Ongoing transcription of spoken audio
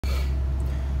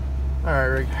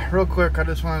Alright, real quick, I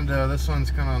just wanted to, this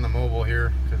one's kind of on the mobile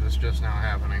here because it's just now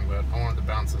happening, but I wanted to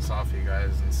bounce this off you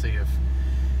guys and see if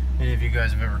any of you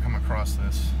guys have ever come across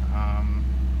this.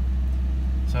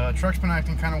 So the truck's been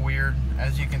acting kind of weird.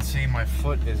 As you can see, my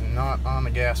foot is not on the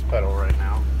gas pedal right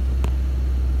now.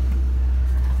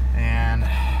 And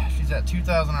she's at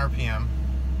 2,000 RPM.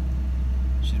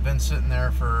 She's been sitting there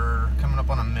for coming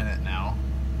up on a minute now.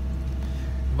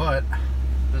 But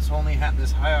this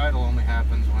high idle only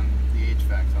happens when the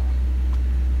HVAC's on,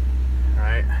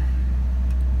 right?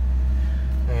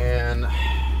 And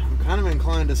I'm kind of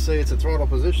inclined to say it's a throttle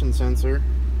position sensor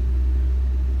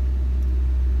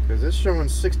because it's showing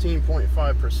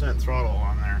 16.5% throttle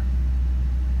on there.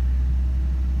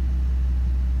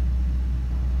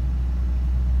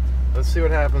 Let's see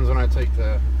what happens when I take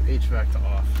the HVAC to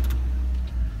off.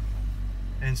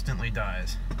 Instantly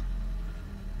dies.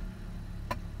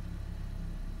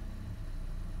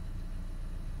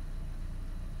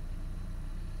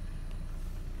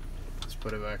 Let's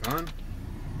put it back on.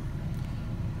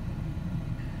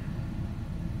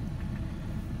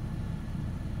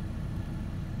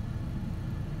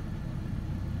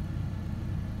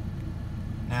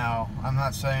 Now, I'm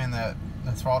not saying that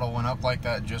the throttle went up like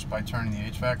that just by turning the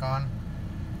HVAC on.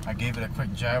 I gave it a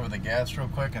quick jab with the gas real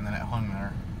quick and then it hung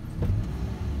there.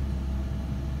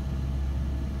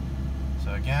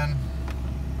 So again,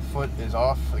 foot is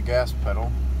off the gas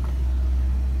pedal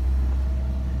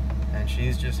and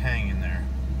she's just hanging there.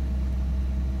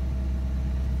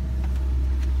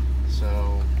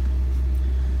 So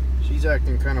she's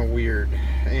acting kind of weird.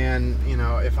 And you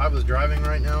know, if I was driving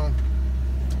right now,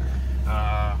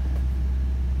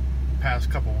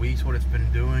 past couple weeks, what it's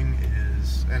been doing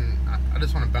is, and I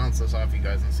just want to bounce this off you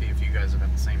guys and see if you guys have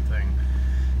had the same thing,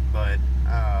 but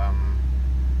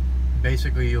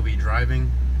basically you'll be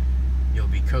driving, you'll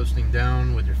be coasting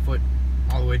down with your foot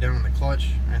all the way down in the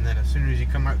clutch, and then as soon as you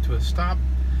come out to a stop,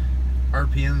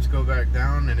 RPMs go back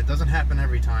down. And it doesn't happen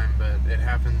every time, but it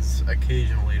happens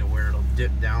occasionally to where it'll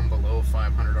dip down below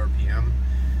 500 RPM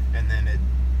and then it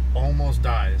almost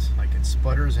dies, like it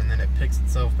sputters and then it picks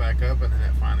itself back up and then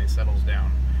it finally settles down.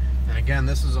 And again,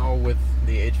 this is all with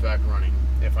the HVAC running.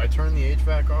 If I turn the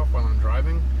HVAC off while I'm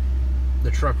driving,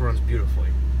 the truck runs beautifully,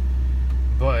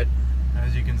 but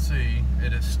as you can see,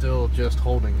 it is still just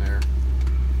holding there.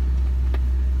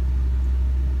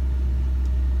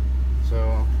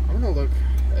 So I'm gonna look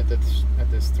at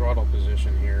this throttle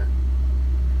position here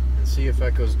and see if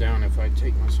that goes down if I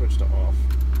take my switch to off.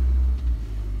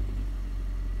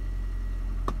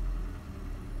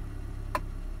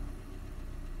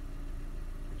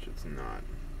 It's not.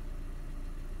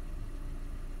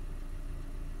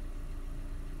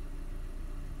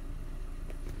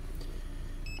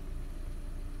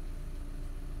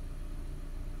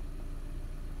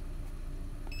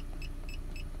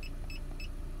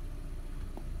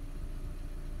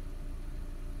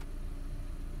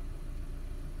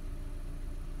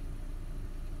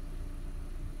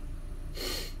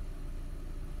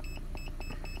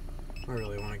 I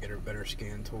really want to get a better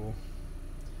scan tool,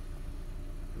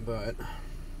 but I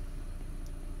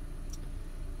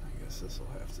guess this will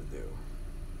have to do.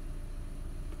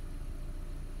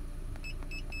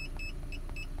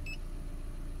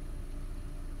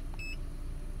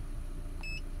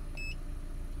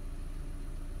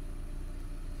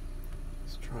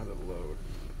 Let's try the load.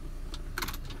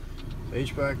 The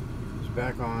HVAC is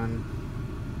back on.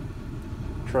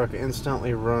 Truck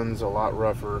instantly runs a lot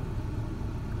rougher.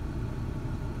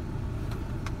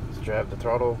 Let's jab the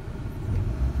throttle.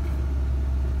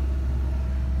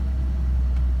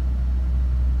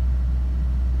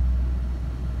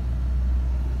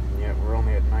 We're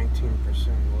only at 19%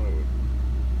 load.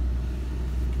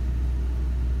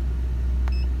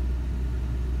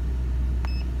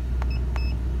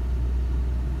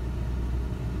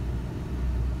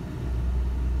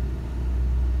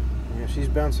 Yeah, she's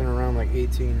bouncing around like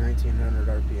 1900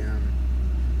 RPM.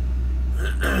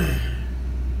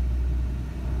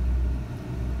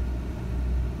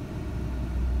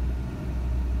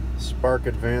 Spark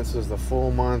advances the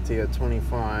full Monty at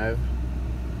 25.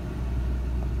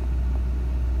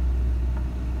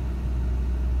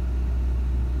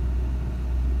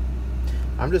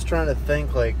 I'm just trying to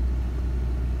think, like,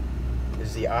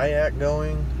 is the IAC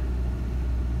going?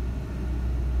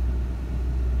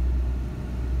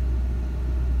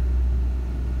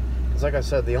 Because like I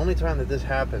said, the only time that this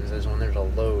happens is when there's a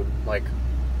load, like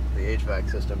the HVAC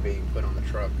system being put on the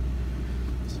truck.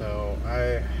 So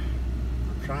I'm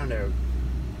trying to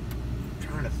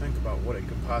think about what it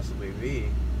could possibly be.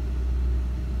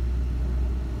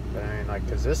 But I mean, like,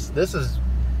 because this is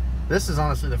This is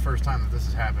honestly the first time that this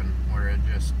has happened, where it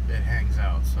hangs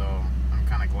out. So I'm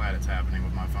kind of glad it's happening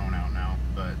with my phone out now,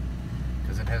 but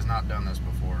because it has not done this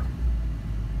before.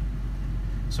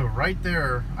 So right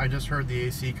there, I just heard the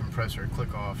AC compressor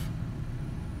click off,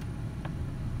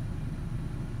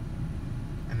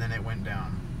 and then it went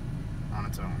down on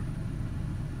its own.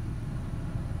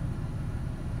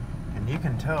 And you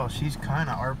can tell she's kind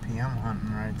of RPM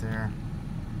hunting right there.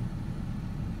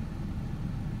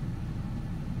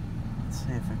 Let's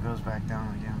see if it goes back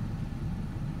down again.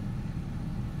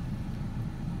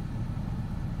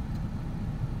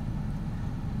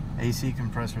 AC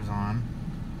compressor's on.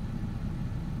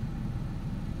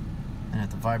 And if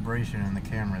the vibration in the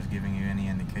camera is giving you any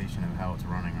indication of how it's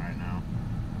running right now.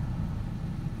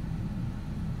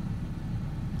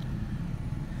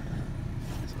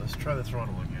 So let's try the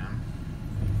throttle again.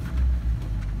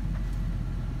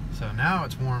 So now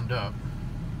it's warmed up.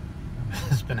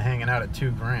 It's been hanging out at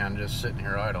 $2,000 just sitting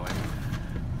here idling.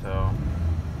 So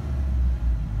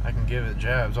I can give it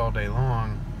jabs all day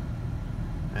long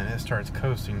and it starts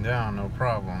coasting down, no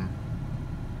problem.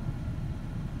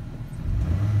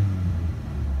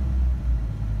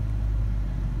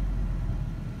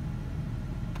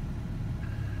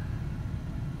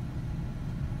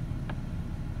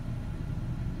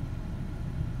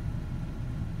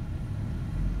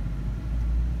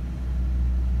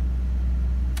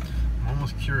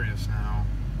 Curious now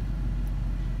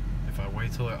if I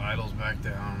wait till it idles back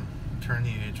down, turn the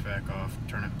HVAC off,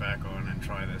 turn it back on, and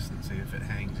try this and see if it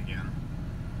hangs again.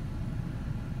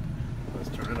 Let's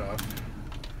turn it off.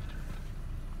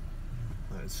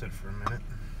 Let it sit for a minute.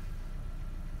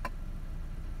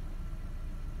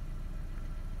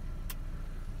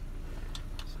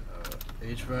 So,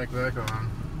 HVAC back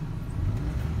on.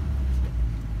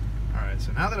 Alright,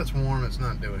 so now that it's warm, it's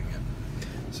not doing it.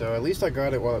 So at least I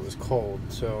got it while it was cold.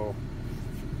 So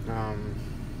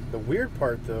the weird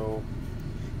part though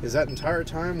is that entire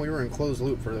time we were in closed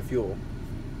loop for the fuel.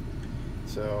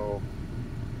 So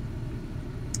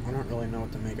I don't really know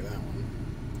what to make of that one.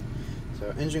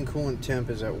 So engine coolant temp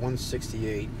is at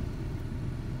 168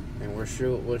 and we're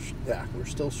still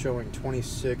showing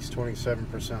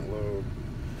 27% load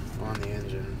on the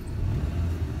engine.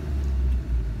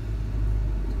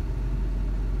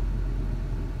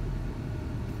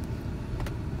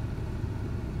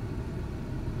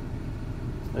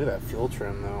 Look at that fuel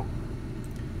trim though.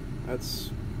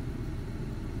 That's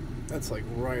like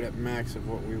right at max of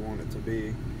what we want it to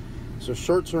be. So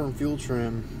short-term fuel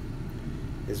trim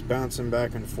is bouncing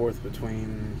back and forth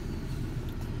between,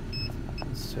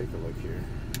 let's take a look here.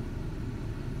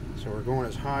 So we're going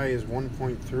as high as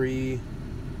 1.3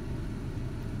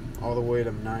 all the way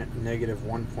to negative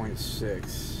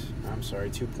 1.6. I'm sorry,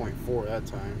 2.4 that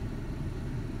time.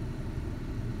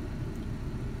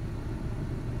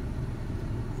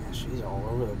 She's all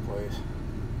over the place.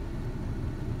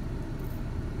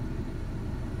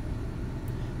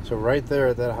 So right there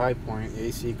at that high point, the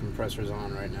AC compressor's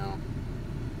on right now.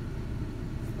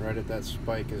 Right at that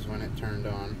spike is when it turned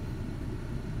on.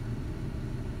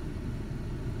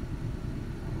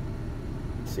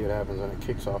 Let's see what happens when it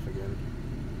kicks off again.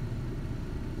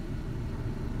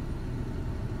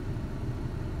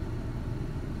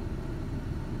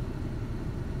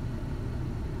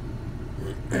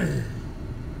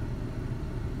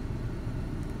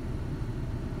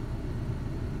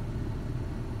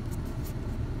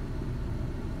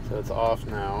 So it's off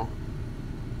now.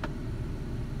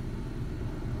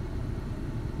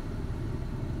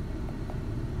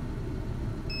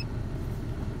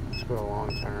 Let's go to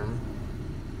long term.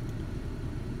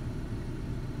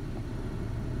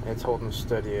 It's holding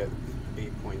steady at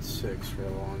 8.6 for the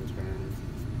long term.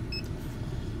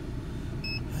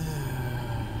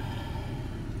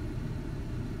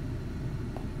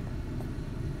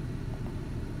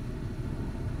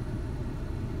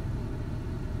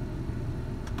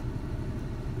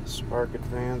 Spark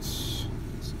advance,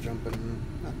 it's jumping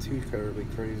not too terribly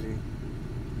crazy.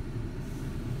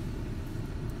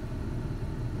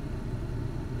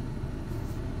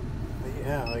 But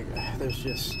yeah, like there's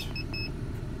just,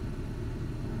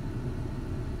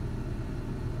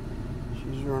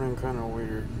 she's running kind of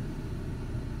weird.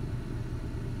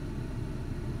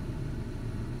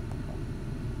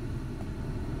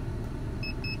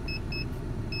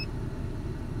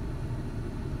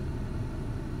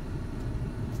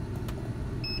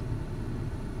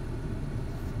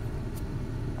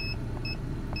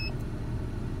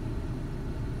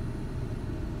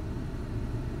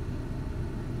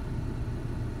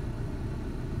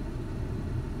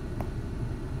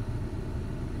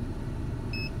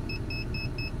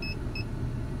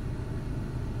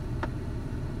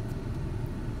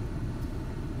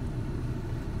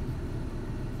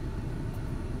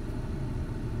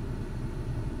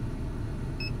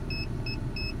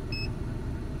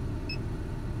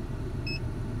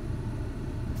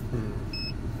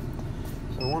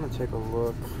 to take a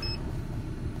look.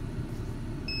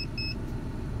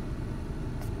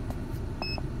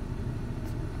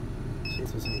 See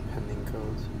if there's any pending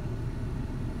codes.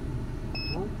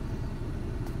 Nope.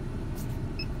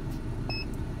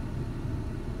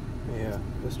 Yeah,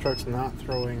 this truck's not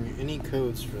throwing any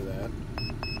codes for that.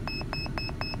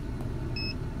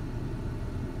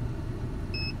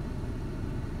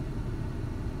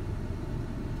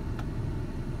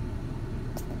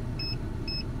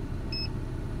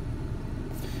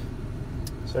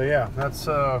 So yeah, that's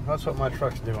what my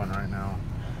truck's doing right now.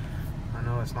 I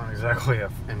know it's not exactly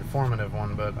an informative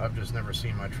one, but I've just never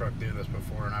seen my truck do this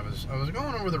before. And I was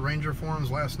going over the Ranger forums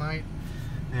last night,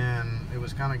 and it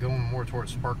was kind of going more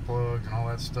towards spark plugs and all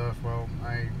that stuff. Well,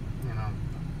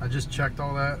 I just checked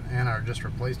all that, and I just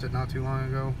replaced it not too long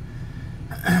ago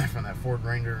from that Ford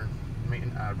Ranger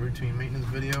routine maintenance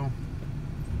video.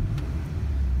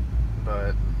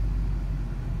 But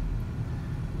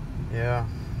yeah.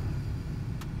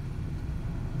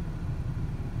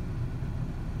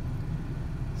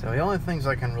 So the only things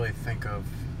I can really think of,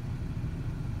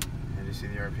 did you see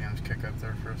the RPMs kick up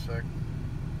there for a sec?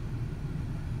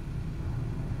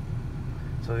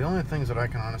 So the only things that I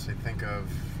can honestly think of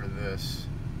for this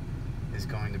is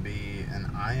going to be an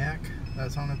HVAC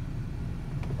that's on it.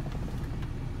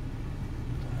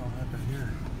 What the hell happened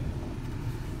here?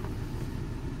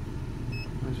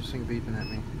 Why is this thing beeping at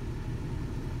me?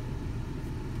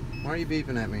 Why are you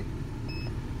beeping at me?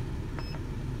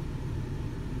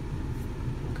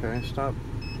 Okay, stop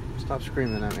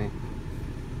screaming at me.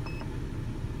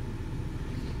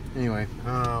 Anyway,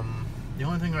 the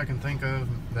only thing I can think of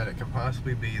that it could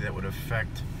possibly be that would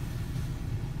affect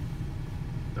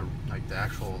the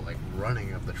actual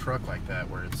running of the truck like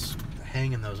that, where it's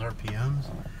hanging those RPMs,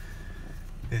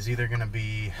 is either going to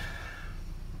be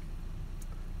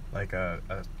like a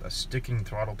sticking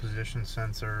throttle position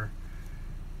sensor.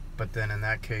 But then in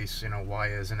that case, why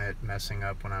isn't it messing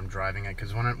up when I'm driving it?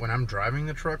 Because when I'm driving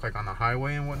the truck, like on the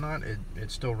highway and whatnot, it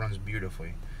still runs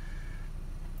beautifully.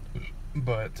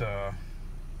 But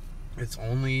it's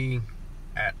only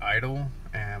at idle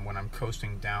and when I'm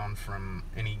coasting down from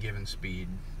any given speed,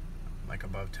 like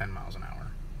above 10 miles an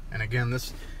hour. And again,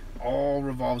 this all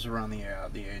revolves around the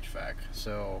HVAC.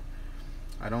 So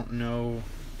I don't know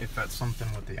if that's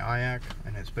something with the HVAC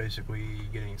and it's basically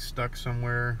getting stuck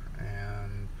somewhere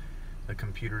and the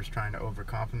computer's trying to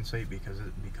overcompensate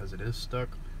because it is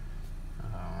stuck,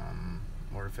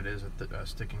 or if it is a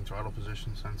sticking throttle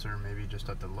position sensor, maybe just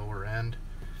at the lower end,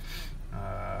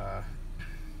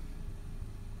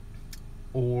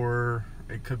 or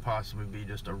it could possibly be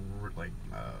just a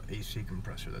AC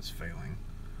compressor that's failing,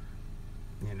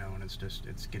 and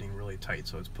it's getting really tight,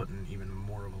 so it's putting even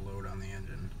more of a load on the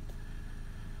engine.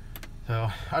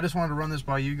 So I just wanted to run this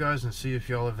by you guys and see if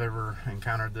y'all have ever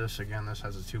encountered this. Again, this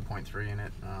has a 2.3 in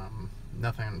it.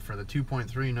 Nothing for the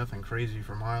 2.3, nothing crazy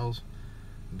for miles,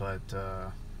 but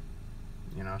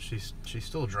she's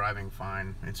still driving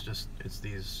fine. It's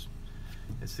these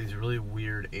really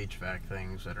weird HVAC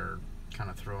things that are kind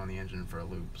of throwing the engine for a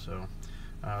loop. So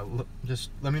just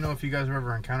let me know if you guys have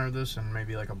ever encountered this, and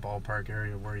maybe like a ballpark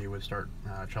area where you would start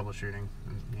troubleshooting.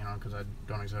 Because I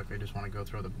don't exactly just want to go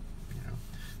throw the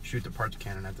shoot the parts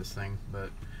cannon at this thing. But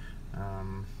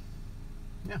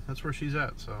yeah, that's where she's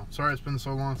at. So sorry it's been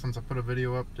so long since I put a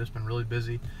video up, just been really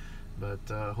busy, but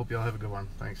hope y'all have a good one.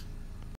 Thanks.